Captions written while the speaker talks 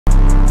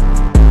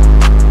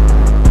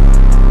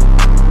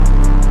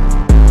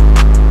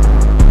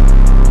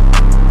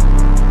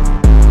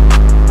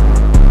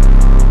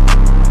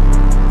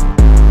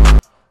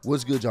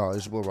What's good, y'all?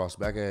 It's your boy Ross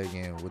back at it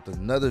again with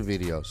another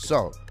video.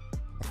 So,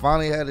 I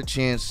finally had a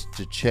chance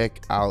to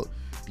check out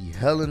the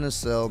Hell in a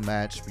Cell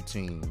match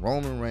between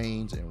Roman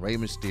Reigns and Rey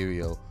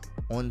Mysterio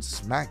on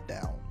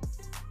SmackDown.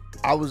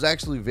 I was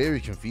actually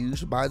very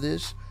confused by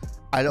this.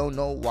 I don't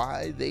know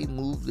why they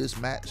moved this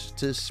match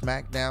to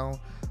SmackDown.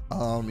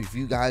 If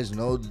you guys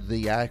know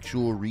the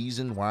actual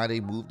reason why they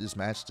moved this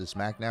match to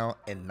SmackDown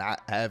and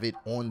not have it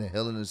on the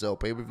Hell in a Cell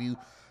pay-per-view,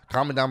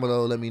 comment down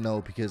below, let me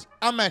know, because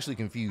I'm actually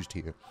confused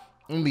here.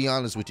 I'm gonna be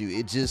honest with you,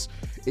 it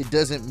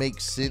doesn't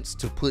make sense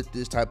to put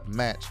this type of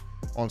match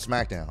on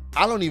SmackDown.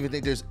 I don't even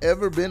think there's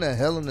ever been a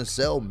Hell in a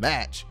Cell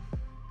match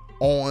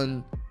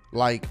on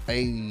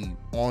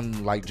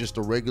just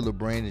a regular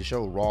branded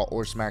show, Raw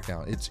or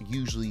SmackDown. It's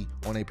usually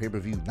on a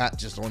pay-per-view, not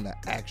just on the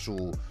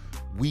actual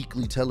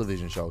weekly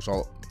television show.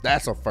 So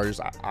that's a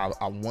first. I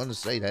want to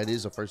say that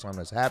is the first time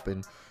that's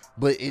happened,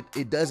 but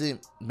it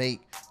doesn't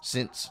make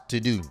sense to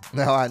do.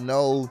 Now I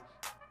know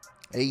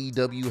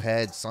AEW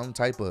had some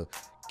type of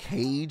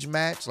cage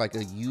match, like a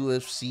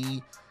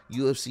UFC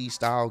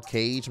style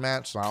cage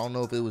match. So I don't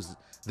know if it was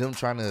them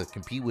trying to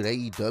compete with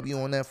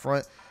AEW on that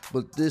front,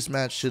 but this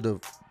match should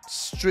have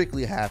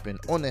strictly happened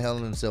on the Hell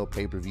in a Cell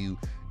pay-per-view,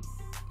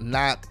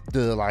 not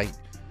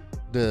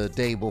the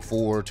day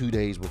before, 2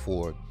 days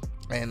before.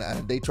 And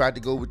they tried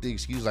to go with the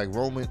excuse like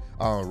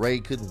Rey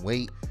couldn't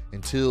wait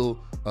until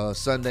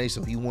Sunday,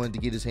 so he wanted to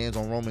get his hands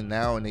on Roman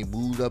now, and they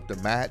moved up the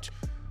match.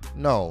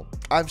 No,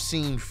 I've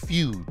seen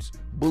feuds,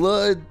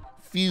 blood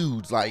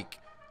feuds, like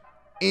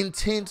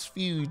intense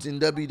feuds in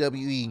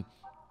WWE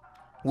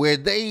where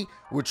they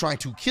were trying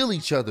to kill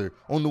each other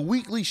on the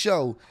weekly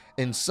show,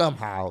 and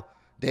somehow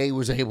they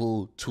was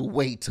able to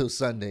wait till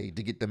Sunday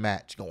to get the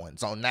match going.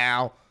 So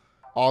now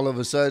all of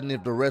a sudden,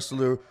 if the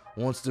wrestler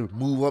wants to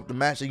move up the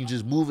match, they can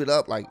just move it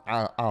up. Like,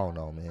 I don't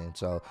know, man.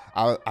 So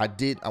I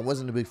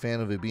wasn't a big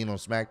fan of it being on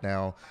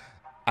SmackDown.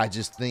 I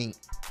just think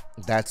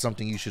that's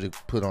something you should have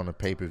put on a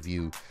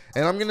pay-per-view.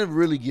 And I'm gonna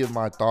really give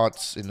my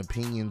thoughts and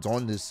opinions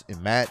on this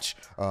match.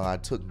 I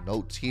took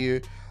notes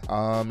here,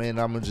 and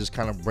I'm gonna just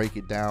kind of break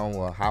it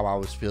down how I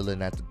was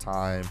feeling at the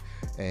time,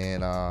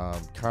 and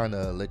kind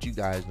of let you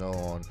guys know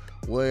on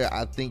where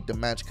I think the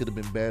match could have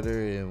been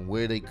better and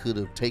where they could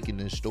have taken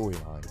this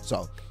storyline.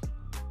 So,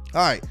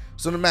 all right,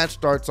 so the match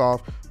starts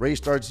off. Rey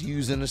starts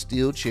using a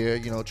steel chair,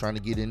 trying to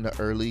get in the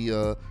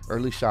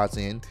early shots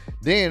in.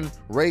 Then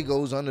Rey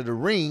goes under the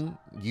ring,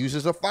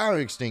 uses a fire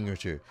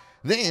extinguisher.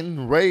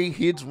 Then Rey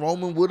hits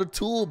Roman with a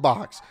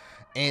toolbox,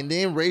 and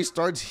then Rey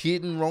starts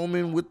hitting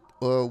Roman with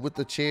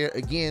the chair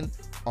again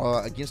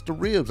against the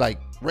ribs. Like,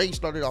 Rey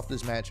started off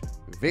this match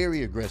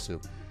very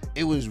aggressive.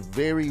 It was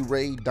very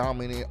Rey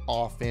dominant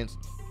offense.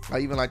 I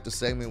even like the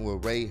segment where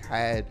Rey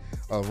had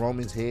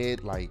Roman's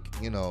head,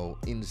 in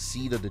the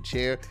seat of the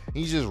chair.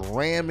 He's just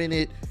ramming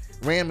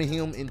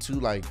him into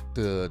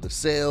the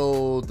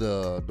cell,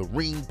 the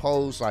ring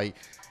post. Like,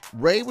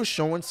 Rey was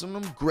showing some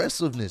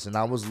aggressiveness, and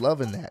I was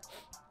loving that.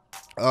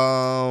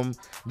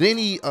 Then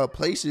he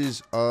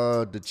places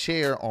the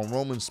chair on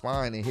Roman's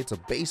spine and hits a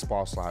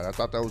baseball slide. I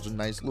thought that was a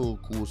nice little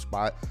cool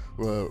spot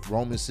where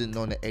Roman's sitting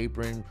on the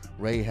apron.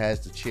 Rey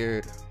has the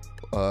chair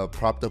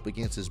propped up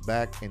against his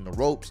back and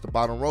the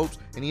bottom ropes,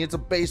 and he hits a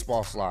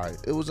baseball slide.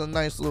 It was a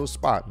nice little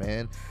spot,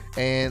 man.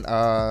 And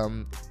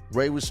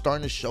Rey was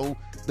starting to show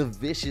the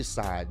vicious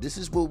side. This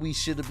is what we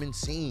should have been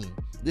seeing.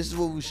 This is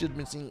what we should have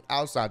been seeing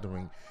outside the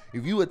ring.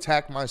 If you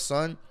attack my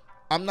son,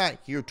 I'm not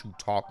here to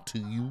talk to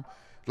you.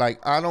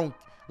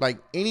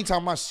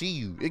 Anytime I see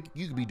you,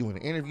 you could be doing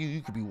an interview,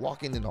 you could be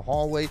walking in the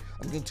hallway,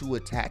 I'm going to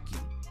attack you.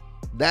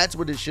 That's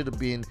what it should have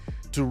been,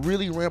 to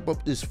really ramp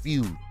up this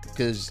feud.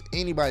 Because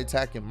anybody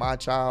attacking my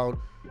child,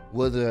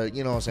 whether,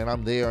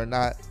 I'm there or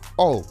not,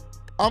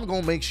 I'm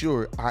going to make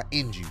sure I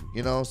end you,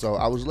 So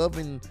I was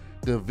loving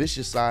the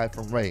vicious side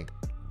from Rey.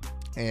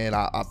 And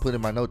I put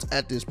in my notes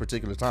at this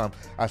particular time,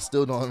 I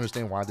still don't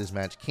understand why this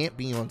match can't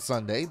be on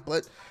Sunday,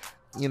 but,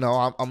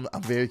 I'm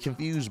very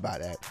confused by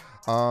that.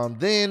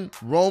 Then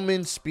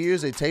Roman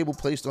spears a table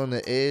placed on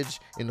the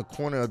edge in the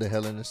corner of the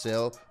Hell in a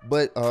Cell,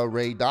 but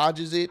Rey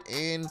dodges it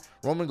and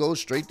Roman goes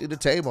straight to the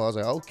table. I was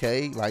like,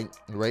 okay,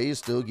 Rey is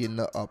still getting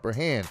the upper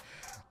hand.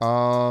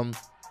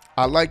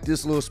 I like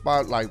this little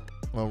spot,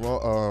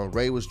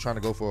 Rey was trying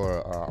to go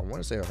for I want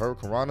to say a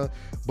hurricanrana,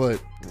 but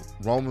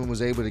Roman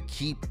was able to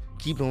keep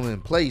him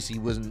in place. He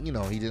wasn't,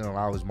 he didn't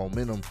allow his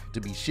momentum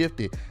to be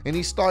shifted, and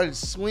he started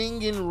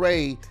swinging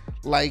Rey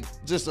like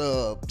just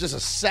a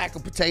sack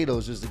of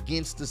potatoes, just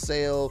against the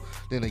cell,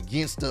 then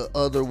against the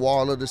other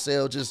wall of the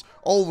cell, just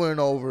over and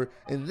over.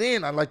 And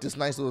then I like this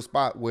nice little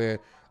spot where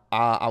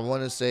I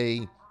want to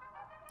say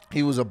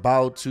he was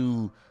about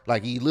to,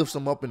 he lifts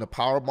him up in a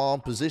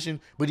powerbomb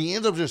position, but he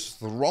ends up just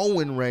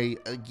throwing Rey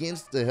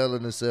against the Hell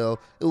in a Cell.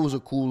 It was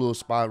a cool little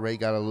spot. Rey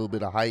got a little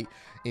bit of height,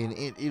 and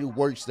it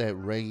works that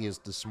Rey is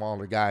the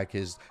smaller guy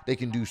because they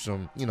can do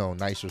some,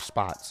 nicer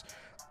spots.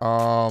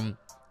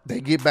 They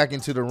get back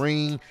into the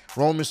ring.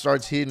 Roman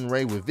starts hitting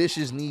Ray with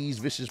vicious knees,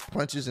 vicious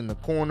punches in the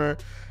corner.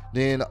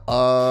 Then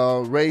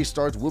Ray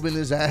starts whooping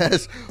his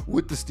ass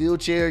with the steel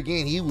chair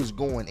again. He was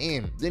going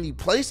in. Then he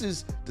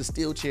places the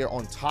steel chair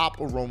on top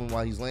of Roman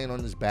while he's laying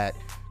on his back.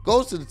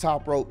 Goes to the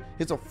top rope,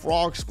 hits a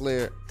frog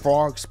splash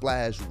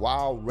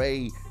while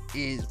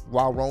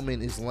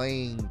Roman is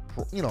laying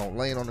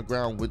on the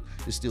ground with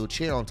the steel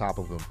chair on top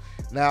of him.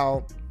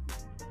 Now,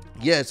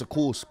 yeah, it's a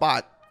cool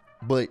spot,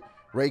 but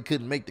Ray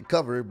couldn't make the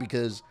cover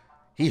because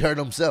he hurt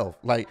himself.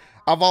 Like,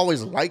 I've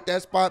always liked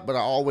that spot, but I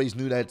always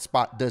knew that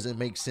spot doesn't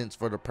make sense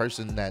for the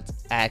person that's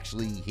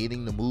actually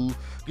hitting the move.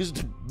 Because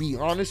to be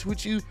honest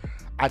with you,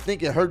 I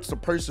think it hurts the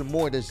person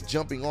more that's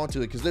jumping onto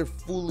it because they're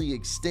fully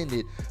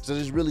extended. So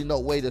there's really no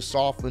way to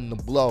soften the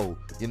blow.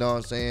 You know what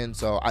I'm saying?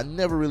 So I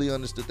never really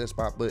understood that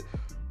spot, but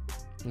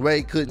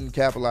Ray couldn't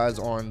capitalize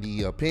on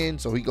the pin.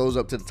 So he goes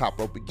up to the top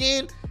rope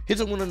again,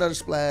 hits him with another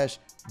splash,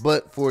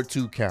 but for a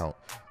 2 count.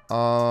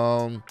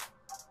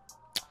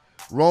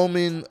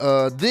 Roman,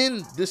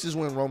 then this is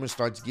when Roman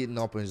starts getting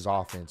up in his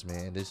offense,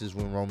 man. This is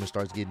when Roman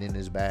starts getting in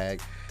his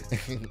bag.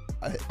 And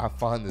I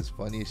find this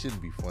funny. It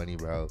shouldn't be funny,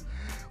 bro.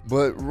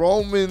 But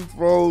Roman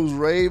throws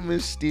Rey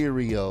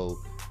Mysterio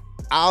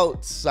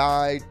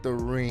outside the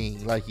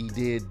ring like he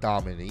did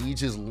Dominic. He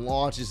just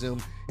launches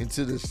him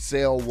into the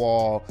cell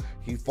wall.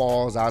 He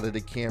falls out of the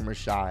camera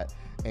shot.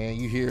 And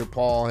you hear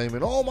Paul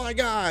Heyman, oh my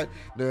God.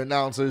 The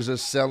announcers are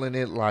selling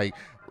it like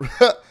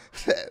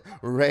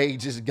Ray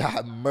just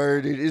got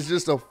murdered. It's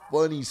just a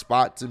funny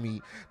spot to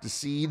me to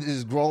see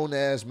this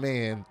grown-ass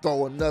man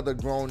throw another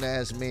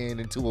grown-ass man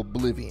into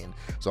oblivion.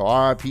 So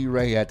R.I.P.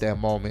 Ray at that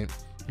moment.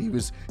 He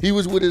was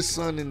with his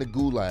son in the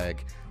gulag.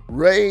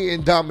 Ray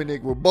and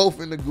Dominic were both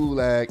in the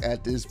gulag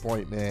at this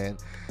point, man.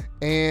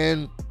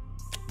 And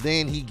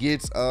then he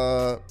gets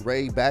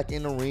Ray back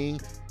in the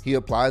ring. He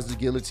applies the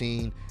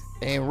guillotine.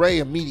 And Ray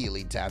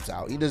immediately taps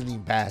out. He doesn't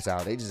even pass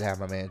out. They just have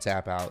my man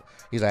tap out.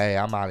 He's like, hey,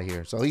 I'm out of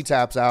here. So he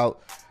taps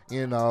out.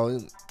 You know,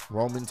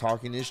 Roman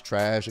talking his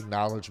trash,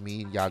 acknowledge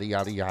me, yada,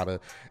 yada, yada.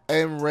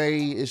 And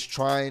Ray is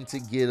trying to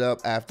get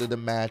up after the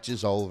match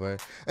is over.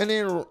 And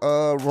then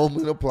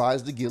Roman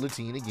applies the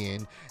guillotine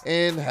again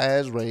and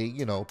has Ray,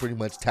 you know, pretty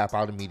much tap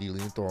out immediately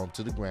and throw him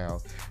to the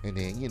ground. And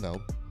then, you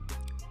know,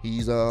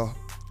 he's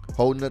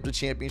holding up the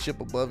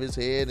championship above his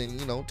head and,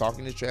 you know,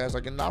 talking his trash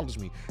like acknowledge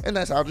me. And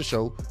that's how the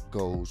show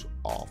goes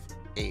off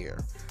air.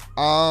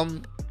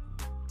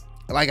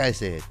 Like I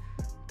said,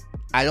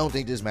 I don't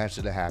think this match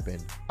should have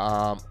happened.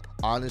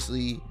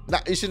 Honestly,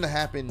 it shouldn't have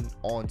happened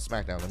on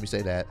SmackDown. Let me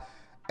say that.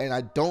 And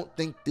I don't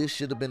think this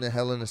should have been a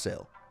Hell in a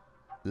Cell.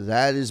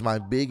 That is my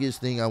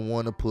biggest thing I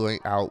want to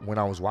point out when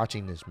I was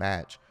watching this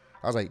match.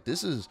 I was like,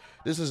 this is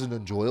an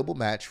enjoyable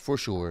match for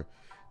sure.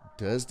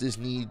 Does this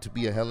need to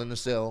be a Hell in a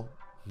Cell?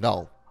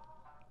 No.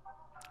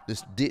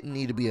 This didn't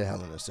need to be a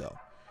Hell in a Cell.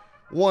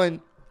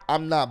 One,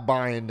 I'm not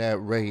buying that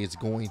Ray is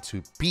going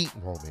to beat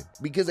Roman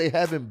because they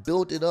haven't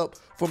built it up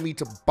for me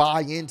to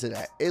buy into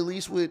that. At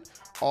least with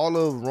all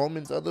of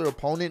Roman's other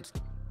opponents,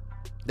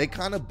 they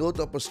kind of built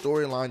up a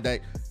storyline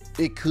that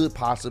it could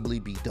possibly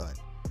be done.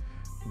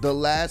 The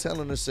last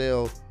Hell in a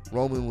Cell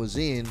Roman was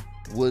in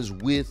was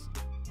with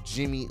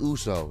Jimmy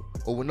Uso.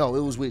 Oh, no,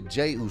 it was with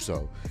Jey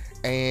Uso.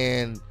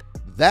 And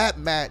that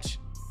match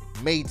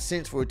made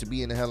sense for it to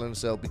be in the Hell in a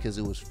Cell because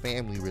it was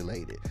family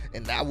related,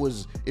 and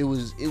it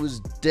was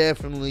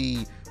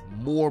definitely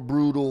more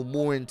brutal,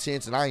 more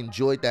intense, and I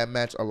enjoyed that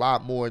match a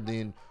lot more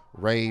than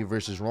Ray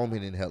versus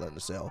Roman in Hell in a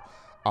Cell.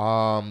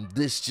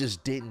 This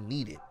just didn't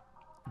need it.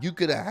 You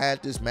could have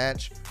had this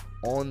match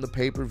on the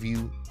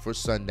pay-per-view for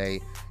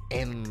Sunday,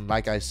 and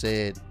like I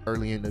said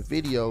earlier in the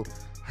video,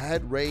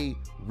 had Ray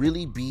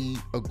really be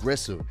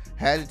aggressive,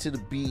 had it to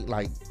be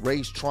like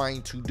Ray's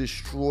trying to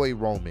destroy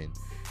Roman.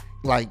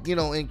 Like, you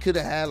know, and could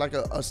have had like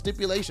a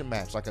stipulation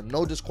match, like a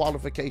no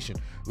disqualification.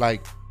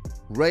 Like,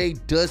 Ray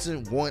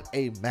doesn't want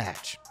a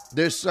match.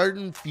 There's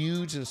certain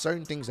feuds and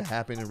certain things that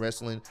happen in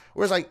wrestling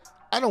where it's like,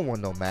 I don't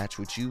want no match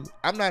with you.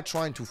 I'm not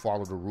trying to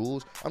follow the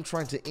rules. I'm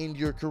trying to end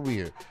your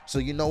career. So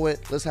you know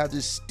what? Let's have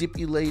this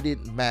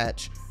stipulated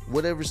match,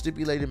 whatever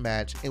stipulated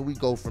match, and we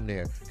go from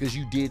there. Because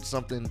you did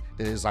something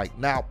that is like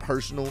now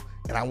personal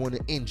and I want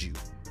to end you.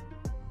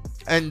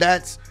 And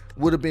that's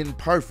would have been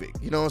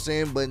perfect, you know what I'm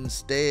saying? But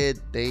instead,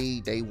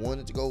 they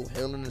wanted to go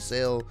Hell in a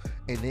Cell,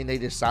 and then they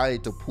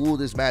decided to pull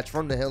this match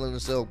from the Hell in a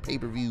Cell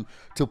pay-per-view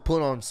to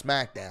put on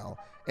SmackDown,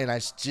 and I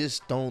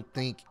just don't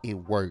think it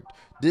worked.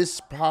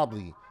 This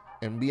probably,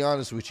 and be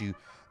honest with you,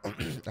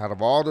 out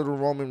of all of the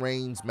Roman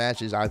Reigns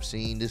matches I've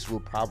seen, this will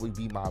probably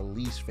be my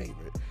least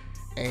favorite.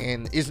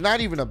 And it's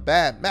not even a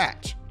bad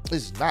match.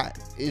 It's not.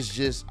 It's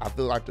just, I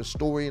feel like the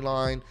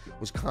storyline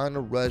was kind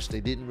of rushed. They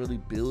didn't really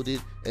build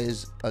it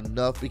as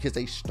enough because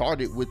they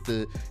started with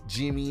the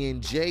Jimmy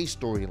and Jay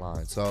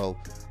storyline. So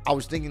I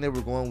was thinking they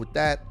were going with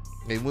that.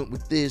 They went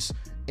with this,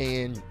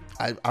 and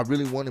I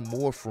really wanted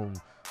more from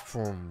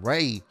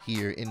Ray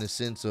here, in the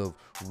sense of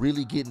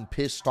really getting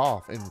pissed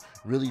off and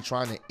really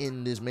trying to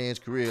end this man's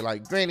career.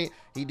 Like, granted,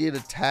 he did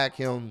attack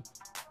him,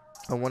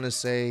 I want to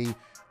say,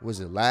 was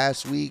it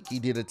last week, he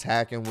did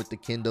attacking with the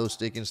kendo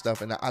stick and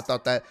stuff, and I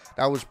thought that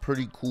was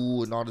pretty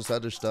cool and all this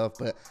other stuff.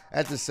 But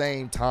at the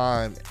same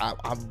time,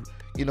 I'm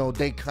you know,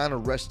 they kind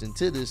of rushed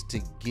into this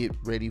to get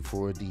ready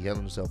for the Hell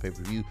in a Cell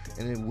pay-per-view,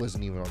 and it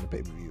wasn't even on the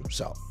pay-per-view.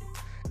 So,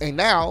 and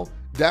now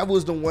that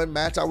was the one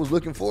match I was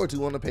looking forward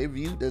to on the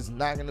pay-per-view that's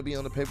not going to be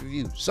on the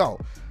pay-per-view. So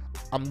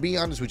I'm being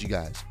honest with you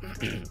guys.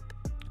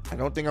 I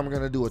don't think I'm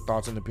going to do a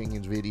thoughts and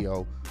opinions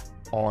video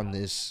on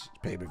this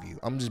pay-per-view.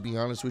 I'm just being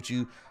honest with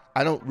you.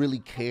 I don't really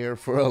care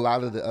for a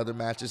lot of the other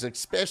matches,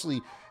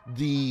 especially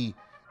the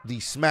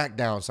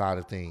SmackDown side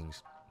of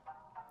things.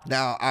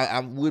 Now,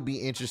 I would be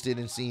interested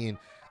in seeing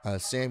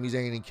Sami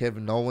Zayn and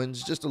Kevin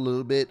Owens just a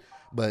little bit,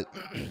 but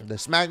the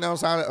SmackDown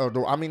side,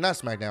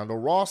 the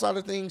Raw side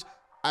of things,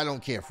 I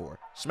don't care for.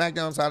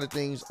 SmackDown side of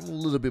things, I'm a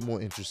little bit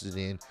more interested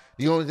in.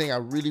 The only thing I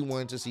really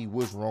wanted to see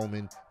was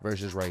Roman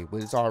versus Ray,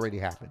 but it's already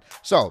happened.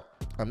 So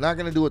I'm not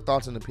going to do a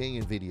thoughts and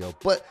opinion video,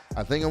 but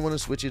I think I'm going to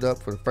switch it up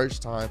for the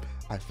first time.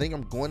 I think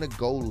I'm going to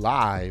go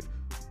live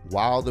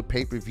while the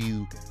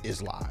pay-per-view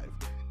is live.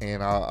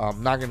 And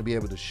I'm not going to be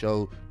able to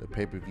show the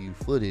pay-per-view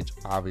footage,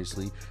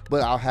 obviously,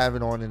 but I'll have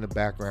it on in the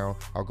background.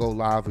 I'll go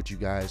live with you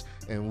guys,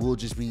 and we'll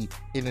just be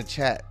in the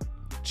chat,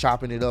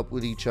 chopping it up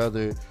with each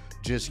other,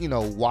 just, you know,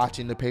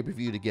 watching the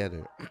pay-per-view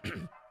together.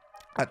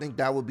 I think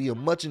that would be a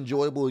much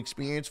enjoyable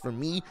experience for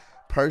me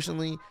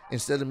personally,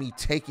 instead of me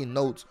taking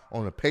notes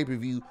on a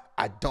pay-per-view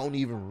I don't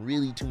even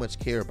really too much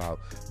care about.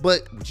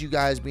 But with you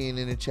guys being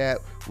in the chat,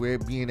 we're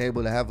being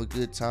able to have a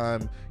good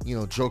time, you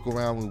know, joke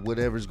around with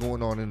whatever's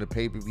going on in the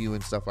pay-per-view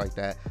and stuff like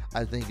that.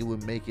 I think it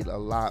would make it a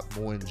lot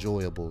more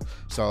enjoyable.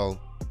 So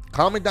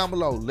comment down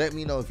below, let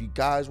me know if you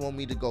guys want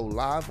me to go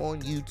live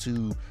on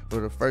YouTube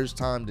for the first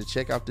time to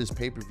check out this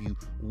pay-per-view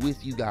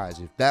with you guys.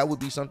 If that would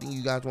be something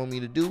you guys want me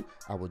to do,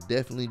 I will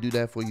definitely do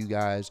that for you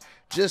guys,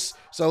 just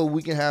so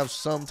we can have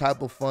some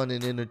type of fun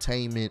and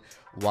entertainment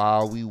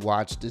while we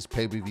watch this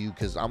pay-per-view.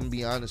 Because I'm gonna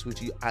be honest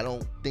with you, I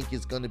don't think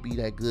it's gonna be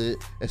that good,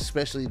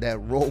 especially that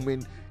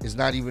Roman is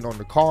not even on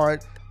the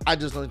card. I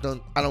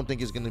don't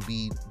think it's gonna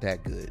be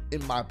that good,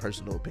 in my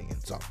personal opinion.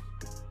 So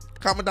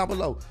comment down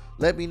below,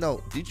 let me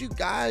know, did you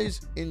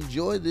guys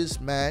enjoy this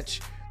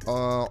match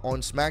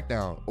on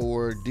SmackDown,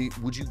 or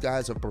would you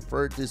guys have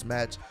preferred this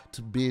match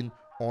to been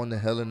on the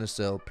Hell in a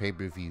Cell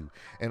pay-per-view?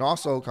 And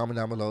also comment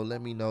down below,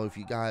 let me know if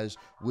you guys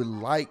would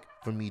like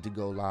for me to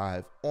go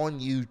live on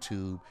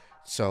YouTube,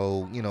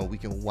 so you know we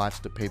can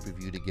watch the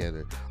pay-per-view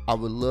together. I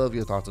would love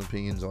your thoughts and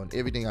opinions on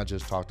everything I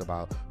just talked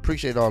about.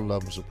 Appreciate all the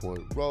love and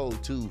support. Roll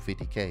to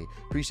 50K.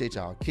 Appreciate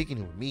y'all kicking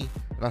it with me,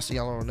 and I'll see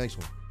y'all on the next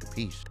one.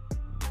 Peace.